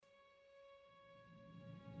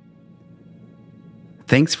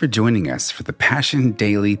Thanks for joining us for the Passion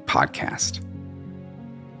Daily podcast.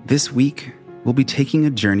 This week, we'll be taking a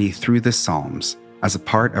journey through the Psalms as a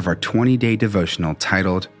part of our 20-day devotional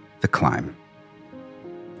titled The Climb.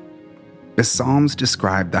 The Psalms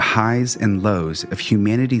describe the highs and lows of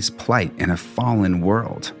humanity's plight in a fallen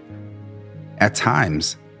world. At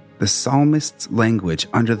times, the psalmists languish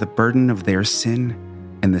under the burden of their sin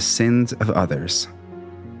and the sins of others.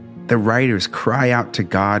 The writers cry out to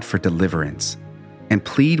God for deliverance and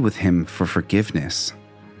plead with Him for forgiveness.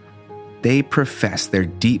 They profess their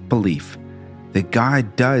deep belief that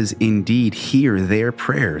God does indeed hear their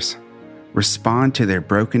prayers, respond to their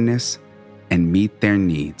brokenness, and meet their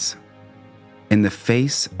needs. In the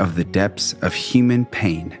face of the depths of human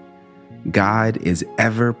pain, God is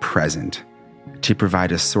ever present to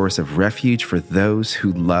provide a source of refuge for those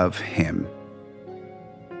who love Him.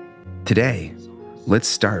 Today, let's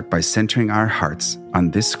start by centering our hearts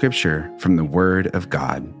on this scripture from the Word of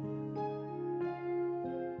God.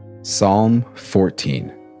 Psalm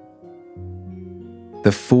 14.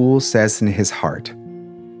 The fool says in his heart,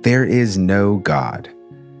 "There is no God."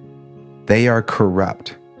 They are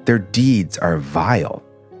corrupt, their deeds are vile.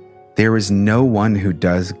 There is no one who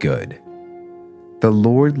does good. The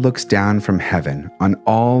Lord looks down from heaven on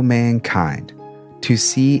all mankind to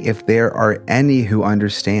see if there are any who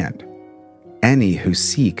understand, any who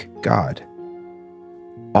seek God.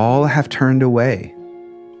 All have turned away.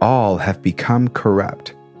 All have become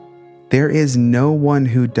corrupt. There is no one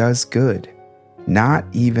who does good, not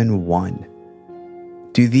even one.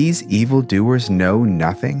 Do these evildoers know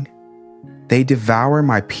nothing? They devour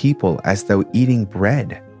my people as though eating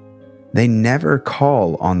bread. They never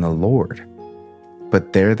call on the Lord.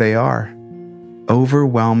 But there they are,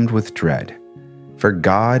 overwhelmed with dread, for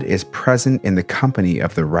God is present in the company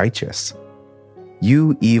of the righteous.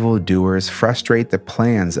 You evildoers frustrate the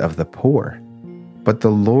plans of the poor, but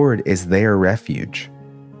the Lord is their refuge.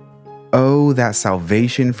 Oh, that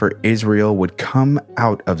salvation for Israel would come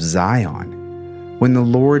out of Zion. When the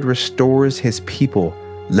Lord restores His people,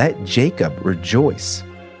 let Jacob rejoice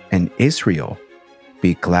and Israel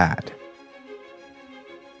be glad.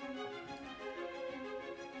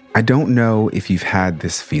 I don't know if you've had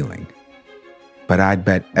this feeling, but I'd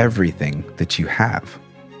bet everything that you have.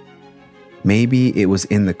 Maybe it was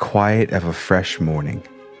in the quiet of a fresh morning.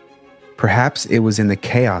 Perhaps it was in the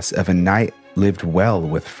chaos of a night lived well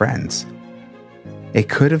with friends. It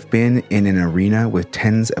could have been in an arena with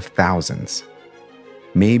tens of thousands.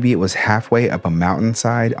 Maybe it was halfway up a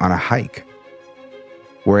mountainside on a hike.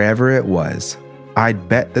 Wherever it was, I'd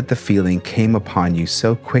bet that the feeling came upon you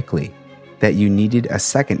so quickly that you needed a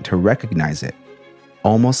second to recognize it,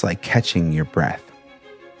 almost like catching your breath.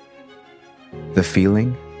 The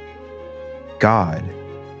feeling? God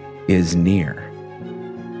is near.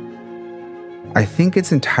 I think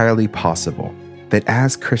it's entirely possible that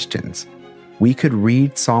as Christians, we could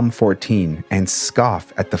read Psalm 14 and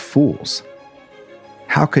scoff at the fools.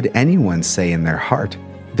 How could anyone say in their heart,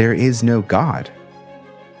 "There is no God"?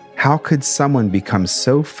 How could someone become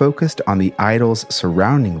so focused on the idols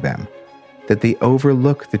surrounding them that they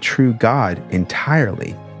overlook the true God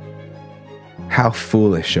entirely? How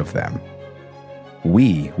foolish of them.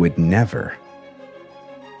 We would never.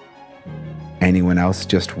 Anyone else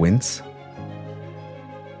just wince?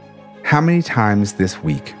 How many times this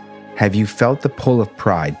week have you felt the pull of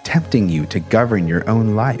pride tempting you to govern your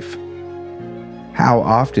own life? How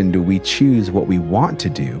often do we choose what we want to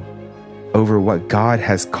do over what God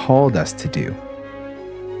has called us to do?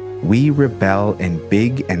 We rebel in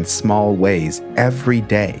big and small ways every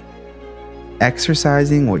day,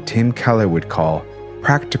 exercising what Tim Keller would call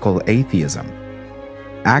practical atheism,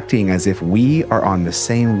 acting as if we are on the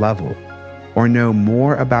same level or know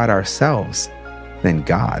more about ourselves than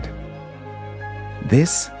God.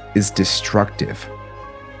 This is destructive.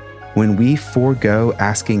 When we forego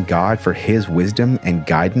asking God for His wisdom and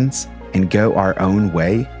guidance and go our own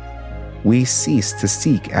way, we cease to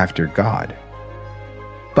seek after God.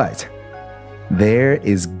 But there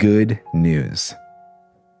is good news.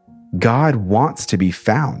 God wants to be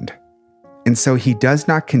found, and so He does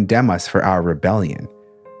not condemn us for our rebellion.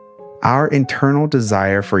 Our internal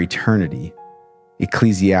desire for eternity,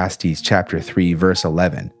 Ecclesiastes chapter 3, verse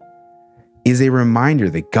 11, is a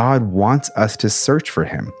reminder that God wants us to search for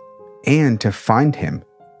Him and to find Him.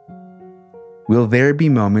 Will there be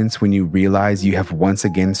moments when you realize you have once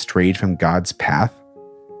again strayed from God's path?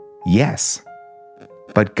 Yes,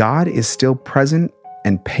 but God is still present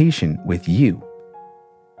and patient with you.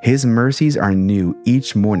 His mercies are new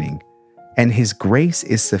each morning, and His grace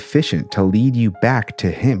is sufficient to lead you back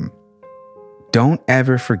to Him. Don't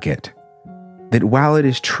ever forget that while it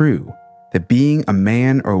is true that being a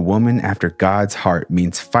man or woman after God's heart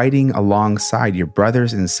means fighting alongside your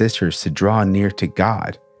brothers and sisters to draw near to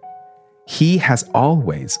God. He has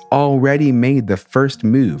already made the first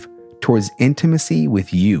move towards intimacy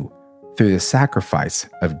with you through the sacrifice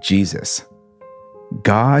of Jesus.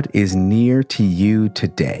 God is near to you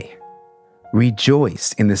today.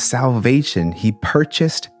 Rejoice in the salvation He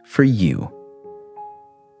purchased for you.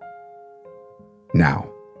 Now,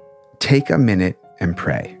 take a minute and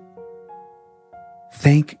pray.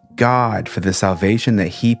 Thank God for the salvation that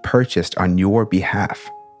He purchased on your behalf,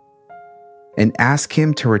 and ask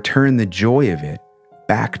Him to return the joy of it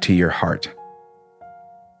back to your heart.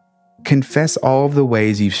 Confess all of the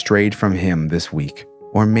ways you've strayed from Him this week,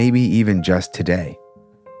 or maybe even just today.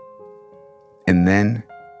 And then,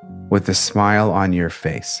 with a smile on your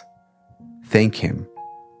face, thank Him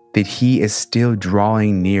that He is still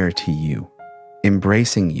drawing near to you,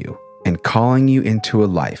 embracing you, and calling you into a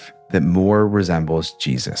life that more resembles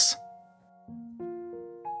Jesus.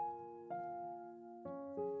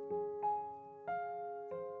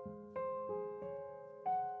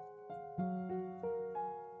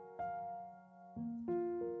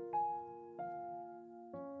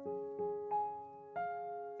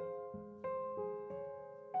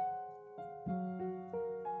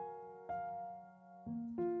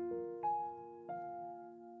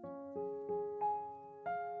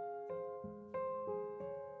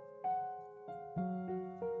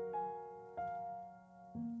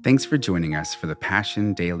 Thanks for joining us for the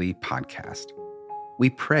Passion Daily podcast. We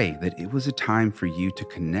pray that it was a time for you to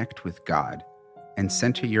connect with God and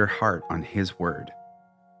center your heart on His Word.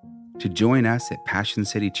 To join us at Passion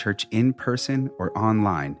City Church in person or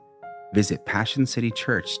online, visit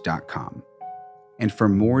PassionCityChurch.com. And for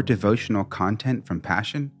more devotional content from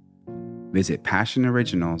Passion, visit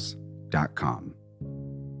PassionOriginals.com.